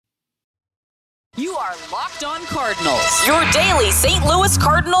You are Locked On Cardinals, your daily St. Louis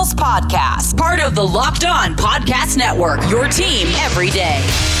Cardinals podcast. Part of the Locked On Podcast Network, your team every day.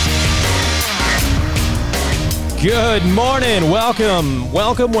 Good morning. Welcome.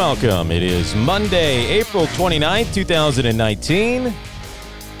 It is Monday, April 29th, 2019.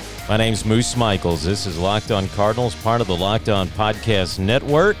 My name's Moose Michaels. This is Locked On Cardinals, part of the Locked On Podcast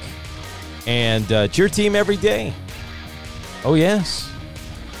Network. And it's your team every day. Oh, yes.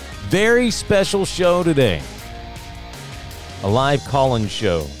 Very special show today. A live call-in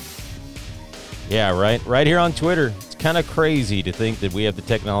show. Yeah, right here on Twitter. It's kind of crazy to think that we have the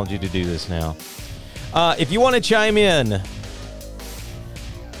technology to do this now. If you want to chime in,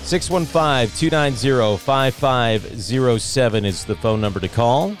 615-290-5507 is the phone number to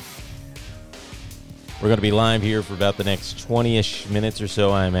call. We're going to be live here for about the next 20-ish minutes or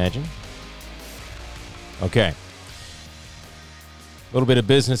so, I imagine. Okay. A little bit of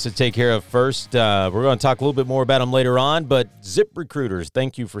business to take care of first. We're going to talk a little bit more about them later on, but ZipRecruiters,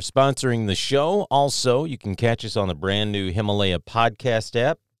 thank you for sponsoring the show. Also, you can catch us on the brand new Himalaya podcast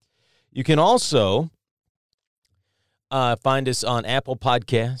app. You can also find us on Apple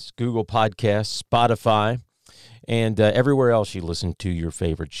Podcasts, Google Podcasts, Spotify, and everywhere else you listen to your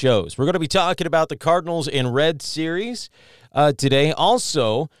favorite shows. We're going to be talking about the Cardinals and Reds series today.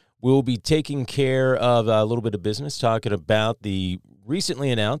 Also, we'll be taking care of a little bit of business, talking about the recently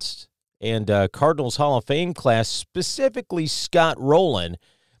announced and Cardinals Hall of Fame class, specifically Scott Rolen,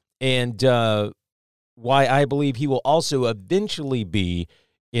 and why I believe he will also eventually be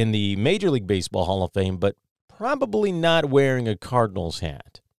in the Major League Baseball Hall of Fame, but probably not wearing a Cardinals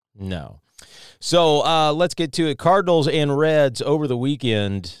hat. No. So let's get to it. Cardinals and Reds over the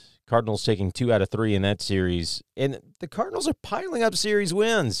weekend. Cardinals taking 2 out of 3 in that series. And the Cardinals are piling up series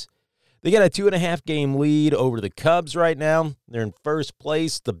wins. They got a 2.5-game lead over the Cubs right now. They're in first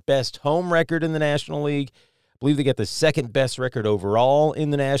place, the best home record in the National League. I believe they got the second best record overall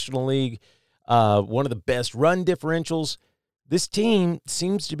in the National League. One of the best run differentials. This team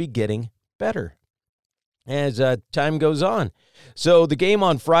seems to be getting better as time goes on. So the game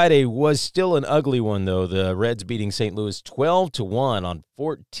on Friday was still an ugly one, though. The Reds beating St. Louis 12-1 on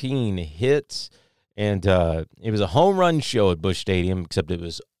 14 hits. And it was a home run show at Busch Stadium, except it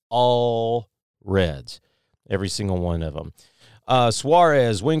was all Reds, every single one of them.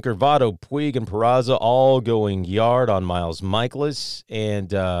 Suarez, Winker, Votto, Puig, and Peraza all going yard on Miles Mikolas.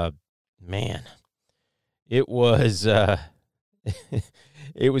 And, man, it was it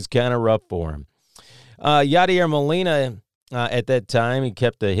was kind of rough for him. Yadier Molina, at that time, he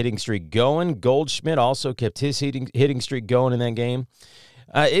kept the hitting streak going. Goldschmidt also kept his hitting streak going in that game.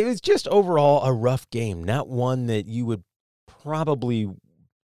 It was just overall a rough game, not one that you would probably,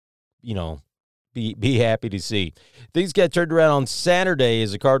 be happy to see. Things got turned around on Saturday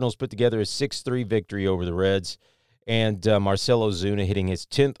as the Cardinals put together a 6-3 victory over the Reds, and Marcell Ozuna hitting his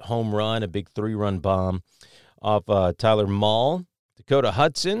 10th home run, a big 3-run bomb off Tyler Mahle. Dakota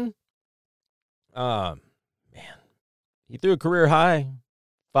Hudson, man, he threw a career high,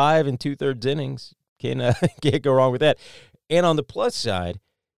 5 2/3 innings. Can't go wrong with that. And on the plus side,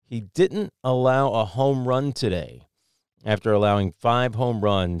 he didn't allow a home run today after allowing 5 home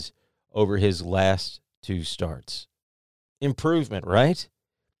runs over his last 2 starts. Improvement, right?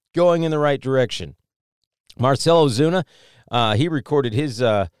 Going in the right direction. Marcell Ozuna, he recorded his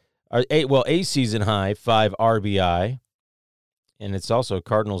a season high 5 RBI, and it's also a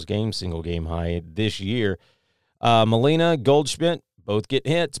Cardinals single game high this year. Molina, Goldschmidt, both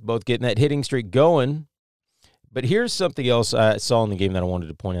getting hits, both getting that hitting streak going. But here's something else I saw in the game that I wanted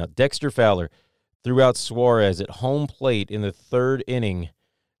to point out. Dexter Fowler threw out Suarez at home plate in the 3rd inning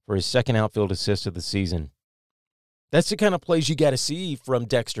for his second outfield assist of the season. That's the kind of plays you got to see from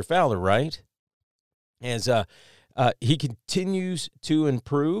Dexter Fowler, right? As he continues to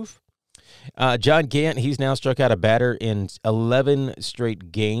improve. John Gant, he's now struck out a batter in 11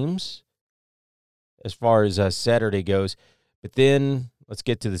 straight games as far as Saturday goes. But then let's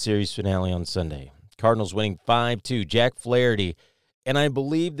get to the series finale on Sunday. Cardinals winning 5-2. Jack Flaherty, and I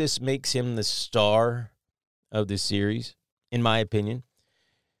believe this makes him the star of this series, in my opinion.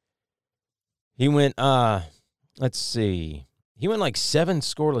 He went, let's see, he went like 7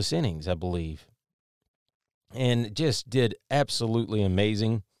 scoreless innings, I believe, and just did absolutely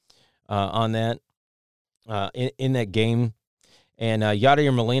amazing on that, in that game. And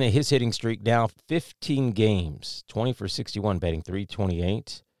Yadier Molina, his hitting streak now 15 games, 20 for 61, batting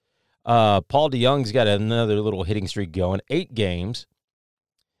 .328. Paul DeYoung's got another little hitting streak going, 8 games.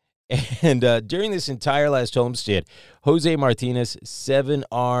 And during this entire last homestand, Jose Martinez, 7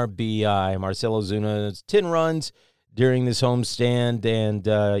 RBI. Marcell Ozuna, 10 runs, during this homestand. And,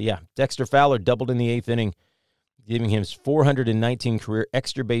 Dexter Fowler doubled in the 8th inning, giving him 419 career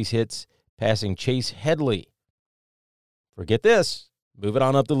extra base hits, passing Chase Headley. Forget this. Move it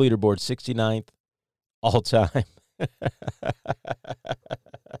on up the leaderboard, 69th all-time.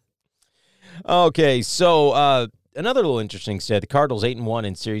 Okay, so another little interesting stat. The Cardinals 8-1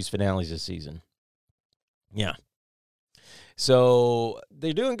 in series finales this season. Yeah. So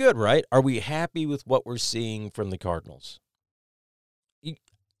they're doing good, right? Are we happy with what we're seeing from the Cardinals?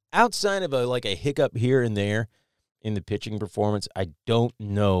 Outside of a hiccup here and there in the pitching performance, I don't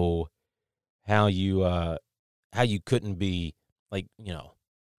know how you couldn't be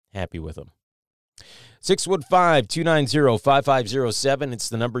happy with them. 615-290-5507. It's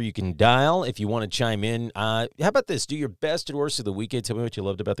the number you can dial if you want to chime in. How about this? Do your best and worst of the weekend. Tell me what you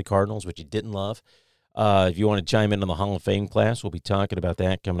loved about the Cardinals, what you didn't love. If you want to chime in on the Hall of Fame class, we'll be talking about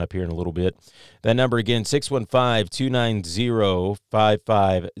that coming up here in a little bit. That number again,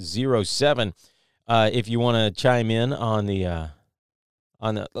 615-290-5507. If you want to chime in on the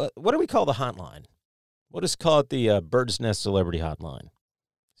what do we call the hotline? We'll just call it the Bird's Nest Celebrity Hotline.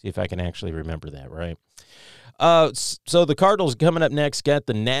 See if I can actually remember that, right? So the Cardinals coming up next, got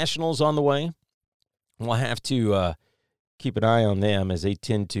the Nationals on the way. We'll have to keep an eye on them as they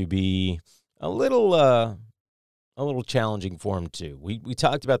tend to be a little challenging for them too. We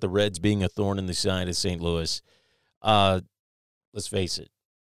talked about the Reds being a thorn in the side of St. Louis. Let's face it,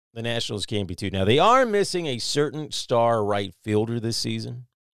 the Nationals can't be too. Now, they are missing a certain star right fielder this season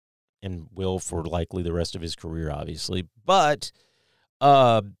and will for likely the rest of his career, obviously. But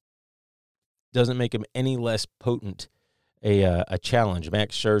doesn't make him any less potent a challenge.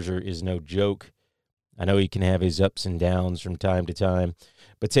 Max Scherzer is no joke. I know he can have his ups and downs from time to time.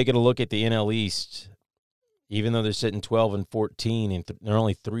 But taking a look at the NL East, even though they're sitting 12-14 and they're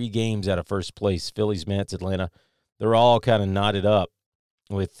only 3 games out of first place, Phillies, Mets, Atlanta, they're all kind of knotted up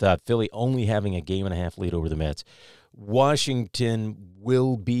with Philly only having a 1.5 game lead over the Mets. Washington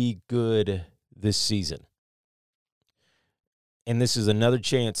will be good this season. And this is another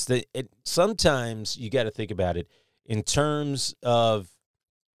chance that sometimes you got to think about it in terms of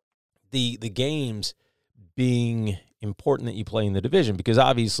the games being important that you play in the division, because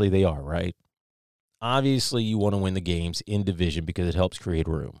obviously they are, right? Obviously you want to win the games in division because it helps create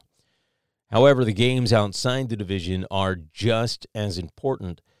room. However, the games outside the division are just as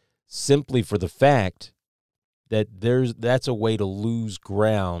important simply for the fact that that's a way to lose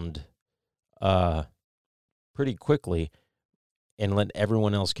ground pretty quickly and let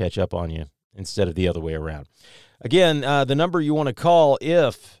everyone else catch up on you instead of the other way around. Again, the number you want to call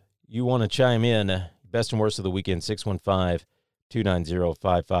if you want to chime in, best and worst of the weekend,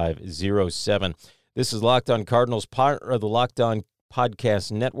 615-290-5507. This is Locked On Cardinals, part of the Locked On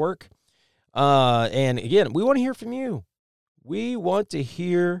Podcast Network. And again, we want to hear from you. We want to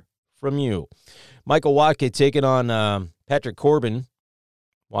hear from you. Michael Wacha taking on Patrick Corbin.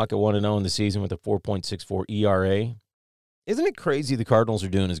 Wacha 1-0 in the season with a 4.64 ERA. Isn't it crazy the Cardinals are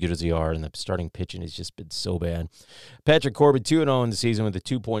doing as good as they are, and the starting pitching has just been so bad? Patrick Corbin 2-0 in the season with a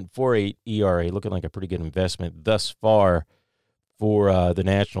 2.48 ERA, looking like a pretty good investment thus far for the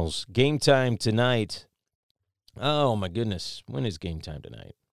Nationals. Game time tonight. Oh, my goodness. When is game time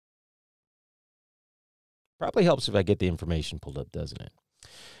tonight? Probably helps if I get the information pulled up, doesn't it?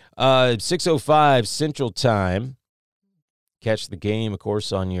 6:05 Central Time. Catch the game, of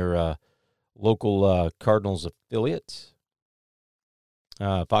course, on your local Cardinals affiliate.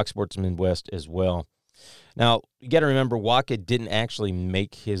 Fox Sports Midwest as well. Now, you got to remember, Wacha didn't actually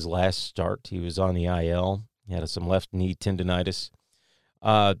make his last start. He was on the IL. He had some left knee tendonitis.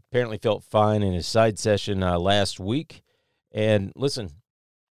 Apparently felt fine in his side session last week. And listen,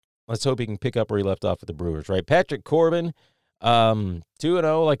 let's hope he can pick up where he left off with the Brewers, right? Patrick Corbin,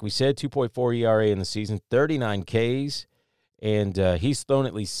 2-0, like we said, 2.4 ERA in the season, 39 Ks. And he's thrown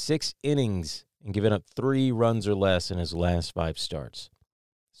at least 6 innings and given up 3 runs or less in his last 5 starts.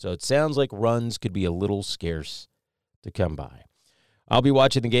 So it sounds like runs could be a little scarce to come by. I'll be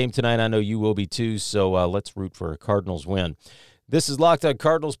watching the game tonight. I know you will be too, so let's root for a Cardinals win. This is Locked On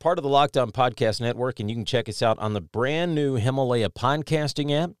Cardinals, part of the Locked On Podcast Network, and you can check us out on the brand new Himalaya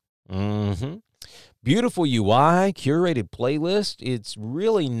podcasting app. Beautiful UI, curated playlist. It's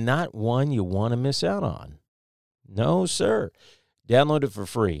really not one you want to miss out on. No, sir. Download it for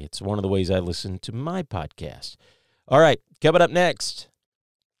free. It's one of the ways I listen to my podcast. All right, coming up next,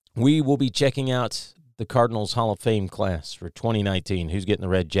 we will be checking out the Cardinals Hall of Fame class for 2019. Who's getting the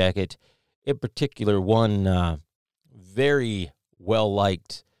red jacket? In particular, one very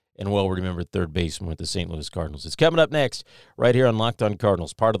well-liked and well-remembered third baseman with the St. Louis Cardinals. It's coming up next right here on Locked On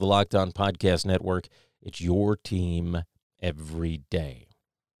Cardinals, part of the Locked On Podcast Network. It's your team every day.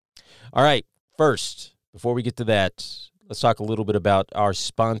 All right, first, before we get to that, let's talk a little bit about our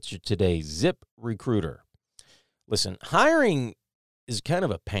sponsor today, ZipRecruiter. Listen, hiring is kind of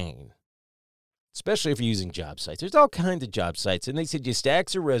a pain, especially if you're using job sites. There's all kinds of job sites, and they said you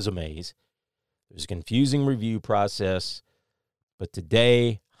stack your resumes. There's a confusing review process. But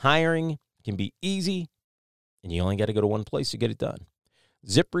today, hiring can be easy, and you only got to go to one place to get it done.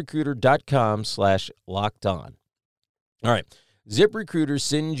 ZipRecruiter.com/lockedon. All right. ZipRecruiter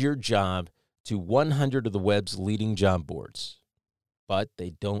sends your job to 100 of the web's leading job boards. But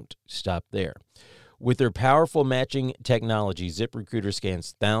they don't stop there. With their powerful matching technology, ZipRecruiter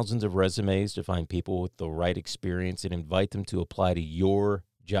scans thousands of resumes to find people with the right experience and invite them to apply to your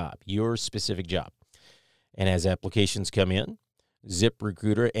job, your specific job. And as applications come in,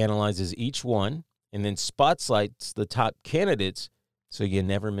 ZipRecruiter analyzes each one and then spotlights the top candidates so you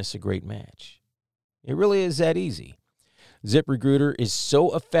never miss a great match. It really is that easy. ZipRecruiter is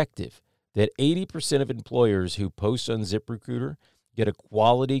so effective that 80% of employers who post on ZipRecruiter get a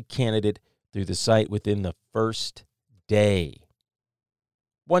quality candidate through the site within the first day.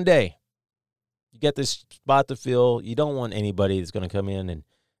 One day. You get this spot to fill. You don't want anybody that's going to come in and,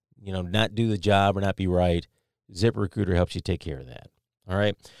 not do the job or not be right. ZipRecruiter helps you take care of that. All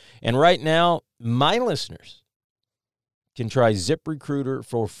right. And right now, my listeners can try ZipRecruiter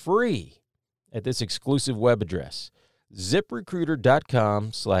for free at this exclusive web address,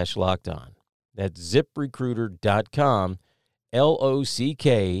 ZipRecruiter.com/lockedon. That's ZipRecruiter.com,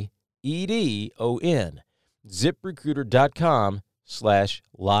 LOCKEDON.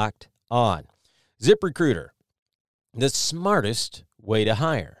 ZipRecruiter.com/lockedon. ZipRecruiter, the smartest way to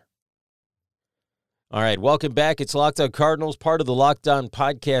hire. All right, welcome back. It's Locked On Cardinals, part of the Locked On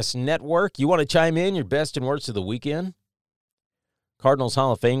Podcast Network. You want to chime in your best and worst of the weekend? Cardinals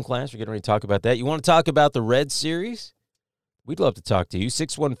Hall of Fame class, we're getting ready to talk about that. You want to talk about the Red Series? We'd love to talk to you.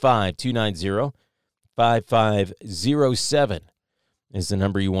 615-290-5507 is the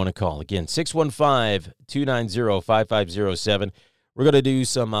number you want to call. Again, 615-290-5507. We're going to do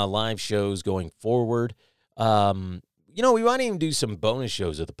some live shows going forward. We might even do some bonus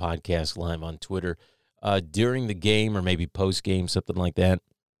shows of the podcast live on Twitter during the game or maybe post-game, something like that.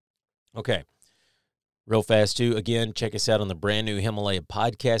 Okay. Real fast, too. Again, check us out on the brand new Himalaya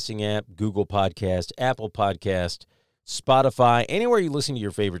podcasting app, Google Podcast, Apple Podcast, Spotify, anywhere you listen to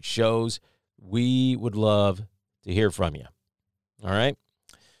your favorite shows. We would love to hear from you. All right?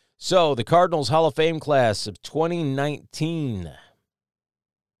 So, the Cardinals Hall of Fame class of 2019.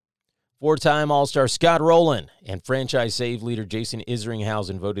 Four-time All-Star Scott Rowland and franchise save leader Jason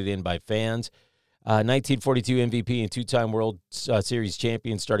Isringhausen voted in by fans. 1942 MVP and two-time World Series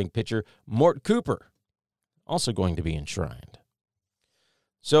champion starting pitcher Mort Cooper, also going to be enshrined.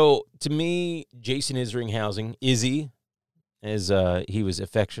 So, to me, Jason Isringhausen, Izzy, as he was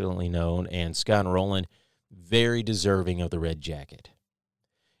affectionately known, and Scott Rowland, very deserving of the red jacket.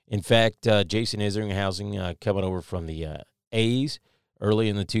 In fact, Jason Isringhausen, coming over from the A's early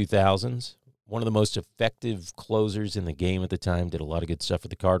in the 2000s, one of the most effective closers in the game at the time, did a lot of good stuff for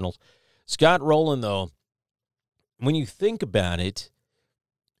the Cardinals. Scott Rowland, though, when you think about it,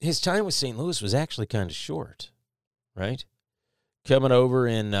 his time with St. Louis was actually kind of short, right? Coming over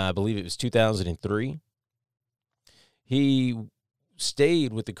in, I believe it was 2003. He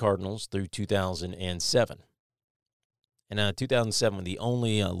stayed with the Cardinals through 2007. And 2007, the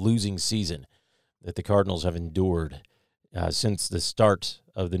only losing season that the Cardinals have endured since the start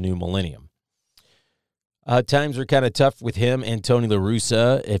of the new millennium. Times were kind of tough with him and Tony La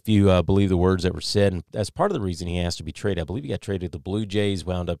Russa, if you believe the words that were said. And that's part of the reason he asked to be traded. I believe he got traded to the Blue Jays,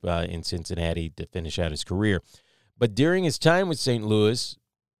 wound up in Cincinnati to finish out his career. But during his time with St. Louis,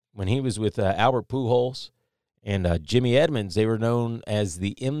 when he was with Albert Pujols and Jimmy Edmonds, they were known as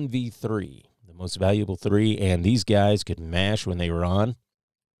the MV3, the most valuable three, and these guys could mash when they were on.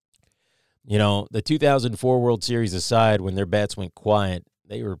 The 2004 World Series aside, when their bats went quiet,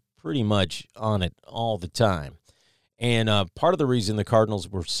 they were pretty much on it all the time. And part of the reason the Cardinals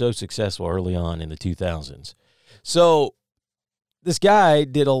were so successful early on in the 2000s. So this guy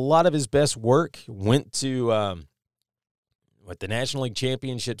did a lot of his best work, went to the National League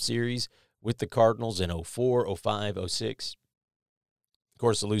Championship Series with the Cardinals in 04, 05, 06. Of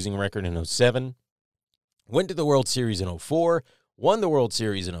course, the losing record in 07. Went to the World Series in 04, won the World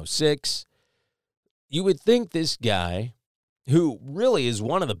Series in 06. You would think this guy, who really is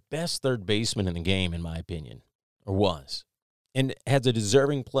one of the best third basemen in the game, in my opinion, or was, and has a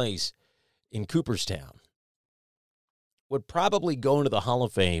deserving place in Cooperstown, would probably go into the Hall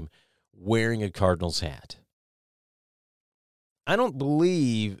of Fame wearing a Cardinals hat. I don't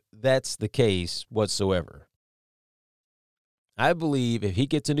believe that's the case whatsoever. I believe if he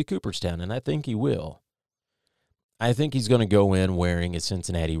gets into Cooperstown, and I think he will, I think he's going to go in wearing a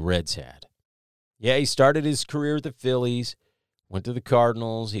Cincinnati Reds hat. Yeah, he started his career with the Phillies, went to the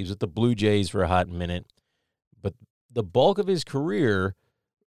Cardinals, he was with the Blue Jays for a hot minute, but the bulk of his career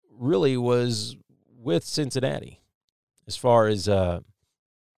really was with Cincinnati as far as,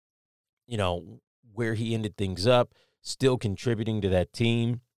 where he ended things up, still contributing to that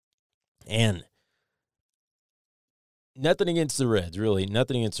team. And nothing against the Reds, really,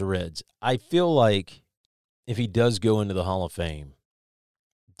 nothing against the Reds. I feel like if he does go into the Hall of Fame,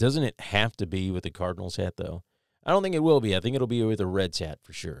 doesn't it have to be with the Cardinals hat, though? I don't think it will be. I think it'll be with a Reds hat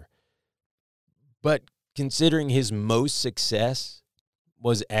for sure. But considering his most success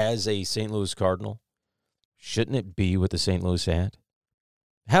was as a St. Louis Cardinal, shouldn't it be with the St. Louis hat?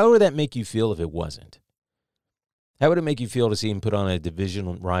 How would that make you feel if it wasn't? How would it make you feel to see him put on a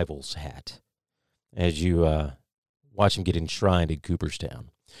division rival's hat as you watch him get enshrined in Cooperstown?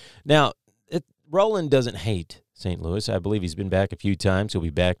 Now, Rolen doesn't hate St. Louis. I believe he's been back a few times. He'll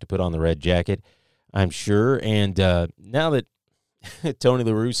be back to put on the red jacket, I'm sure. And now that Tony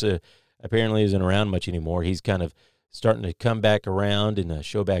La Russa apparently isn't around much anymore, he's kind of starting to come back around and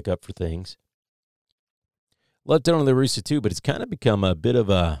show back up for things. Love Tony La Russa too, but it's kind of become a bit of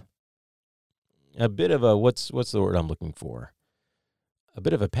a what's the word I'm looking for? A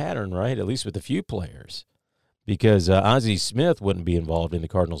bit of a pattern, right? At least with a few players. Because Ozzie Smith wouldn't be involved in the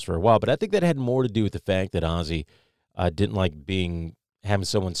Cardinals for a while, but I think that had more to do with the fact that Ozzie didn't like having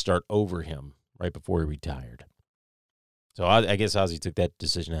someone start over him right before he retired. So I guess Ozzie took that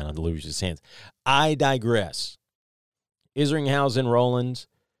decision out of La Russa's hands. I digress. Isringhausen, Rollins,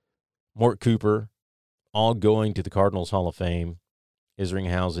 Mort Cooper, all going to the Cardinals Hall of Fame.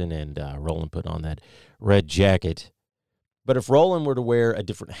 Isringhausen and Rolen put on that red jacket. But if Rolen were to wear a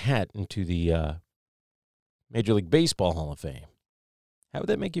different hat into the Major League Baseball Hall of Fame, how would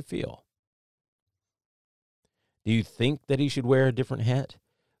that make you feel? Do you think that he should wear a different hat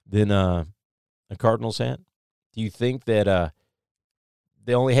than a Cardinals hat? Do you think that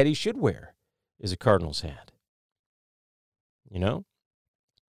the only hat he should wear is a Cardinals hat?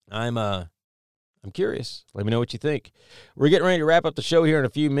 I'm curious. Let me know what you think. We're getting ready to wrap up the show here in a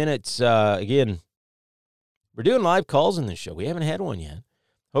few minutes. Again, we're doing live calls in this show. We haven't had one yet.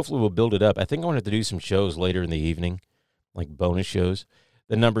 Hopefully we'll build it up. I think I'm going to have to do some shows later in the evening, like bonus shows.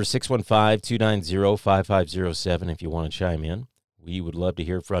 The number is 615-290-5507 if you want to chime in. We would love to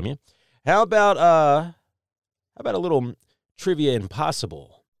hear from you. How about a little Trivia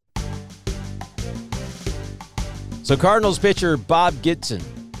Impossible? So Cardinals pitcher Bob Gibson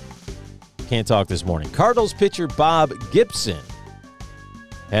can't talk this morning. Cardinals pitcher Bob Gibson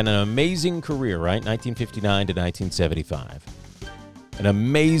had an amazing career, right? 1959 to 1975. An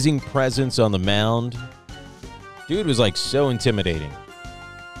amazing presence on the mound. Dude was like so intimidating.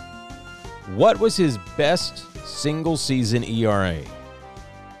 What was his best single season ERA?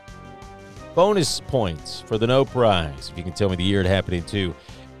 Bonus points for the no prize, if you can tell me the year it happened in too,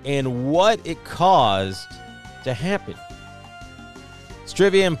 and what it caused to happen. It's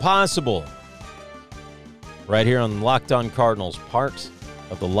Trivia Impossible. Right here on Locked On Cardinals, part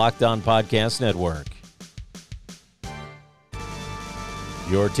of the Locked On Podcast Network.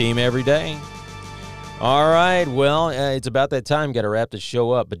 Your team every day. All right, well, it's about that time. Got to wrap the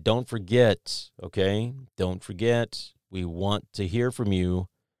show up, but don't forget, okay? Don't forget, we want to hear from you.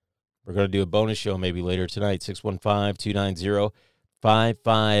 We're going to do a bonus show maybe later tonight.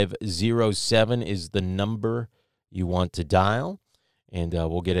 615-290-5507 is the number you want to dial, and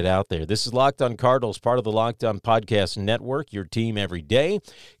we'll get it out there. This is Locked On Cardinals, part of the Locked On Podcast Network, your team every day.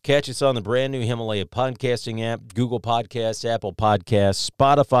 Catch us on the brand new Himalaya podcasting app, Google Podcasts, Apple Podcasts,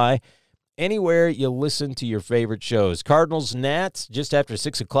 Spotify, anywhere you listen to your favorite shows. Cardinals Nats just after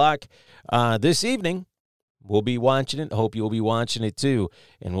 6 o'clock this evening. We'll be watching it. Hope you'll be watching it too.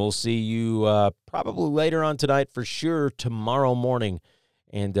 And we'll see you probably later on tonight, for sure tomorrow morning.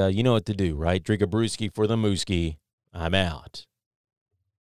 And you know what to do, right? Drink a brewski for the Mooski. I'm out.